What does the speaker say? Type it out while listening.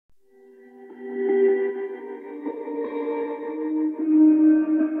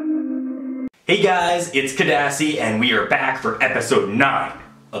Hey guys, it's Kadasi and we are back for episode 9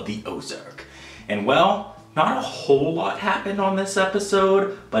 of the Ozark. And well, not a whole lot happened on this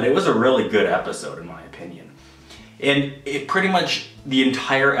episode, but it was a really good episode in my opinion. And it pretty much, the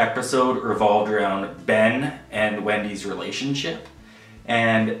entire episode revolved around Ben and Wendy's relationship.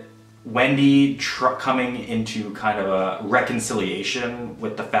 And Wendy coming into kind of a reconciliation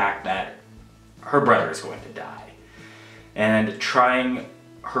with the fact that her brother is going to die. And trying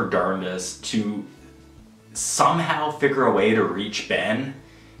her darndest to somehow figure a way to reach Ben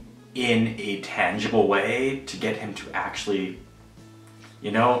in a tangible way to get him to actually,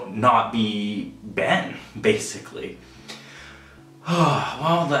 you know, not be Ben, basically.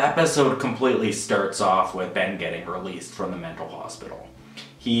 Well, the episode completely starts off with Ben getting released from the mental hospital.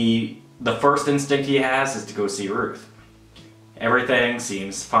 The first instinct he has is to go see Ruth. Everything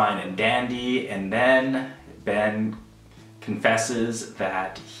seems fine and dandy, and then Ben confesses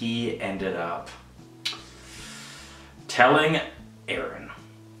that he ended up telling Erin,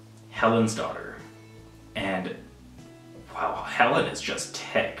 Helen's daughter, and wow, Helen is just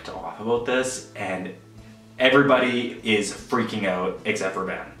ticked off about this, and everybody is freaking out except for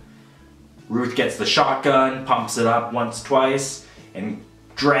Ben. Ruth gets the shotgun, pumps it up once, twice, and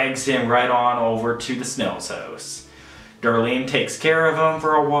drags him right on over to the Snell's house. Darlene takes care of him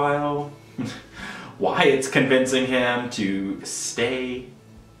for a while. Wyatt's convincing him to stay,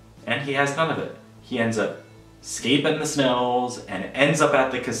 and he has none of it. He ends up escaping the Snells and ends up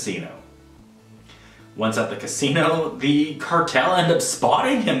at the casino. Once at the casino, the cartel end up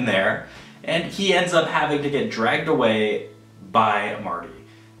spotting him there, and he ends up having to get dragged away by Marty.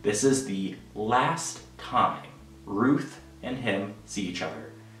 This is the last time Ruth and him see each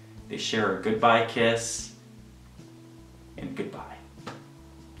other. They share a goodbye kiss, and goodbye.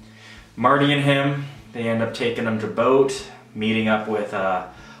 Marty and him, they end up taking him to boat, meeting up with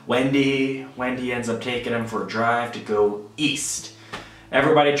Wendy. Wendy ends up taking him for a drive to go east.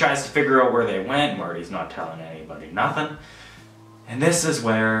 Everybody tries to figure out where they went. Marty's not telling anybody nothing. And this is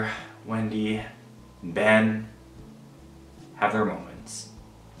where Wendy and Ben have their moments.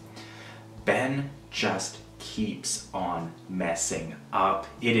 Ben just keeps on messing up.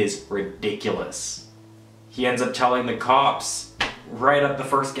 It is ridiculous. He ends up telling the cops right at the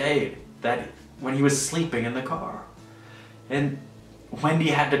first gate that when he was sleeping in the car. And Wendy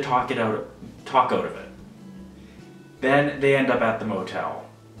had to talk out of it. Then they end up at the motel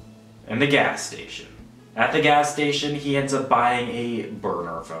and the gas station. At the gas station, he ends up buying a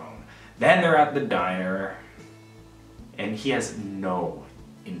burner phone. Then they're at the diner, and he has no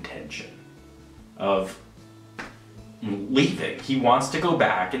intention of leaving. He wants to go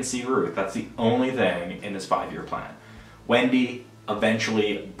back and see Ruth. That's the only thing in his 5-year plan. Wendy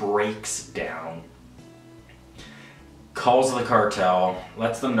eventually breaks down, calls the cartel,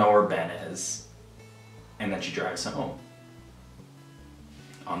 lets them know where Ben is, and then she drives him home.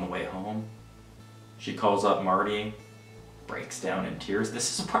 On the way home, she calls up Marty, breaks down in tears.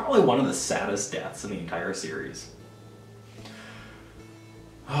 This is probably one of the saddest deaths in the entire series.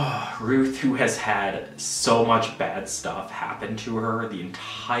 Ruth, who has had so much bad stuff happen to her the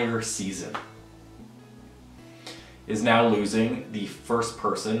entire season, is now losing the first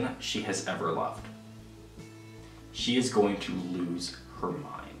person she has ever loved. She is going to lose her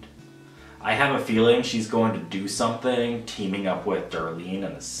mind. I have a feeling she's going to do something, teaming up with Darlene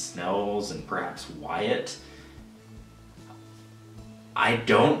and the Snells and perhaps Wyatt. I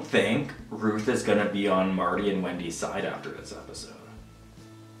don't think Ruth is going to be on Marty and Wendy's side after this episode.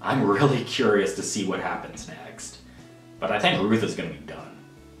 I'm really curious to see what happens next. But I think Ruth is going to be done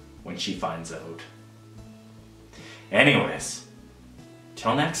when she finds out. Anyways,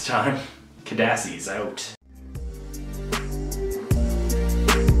 till next time, Kadasi's out.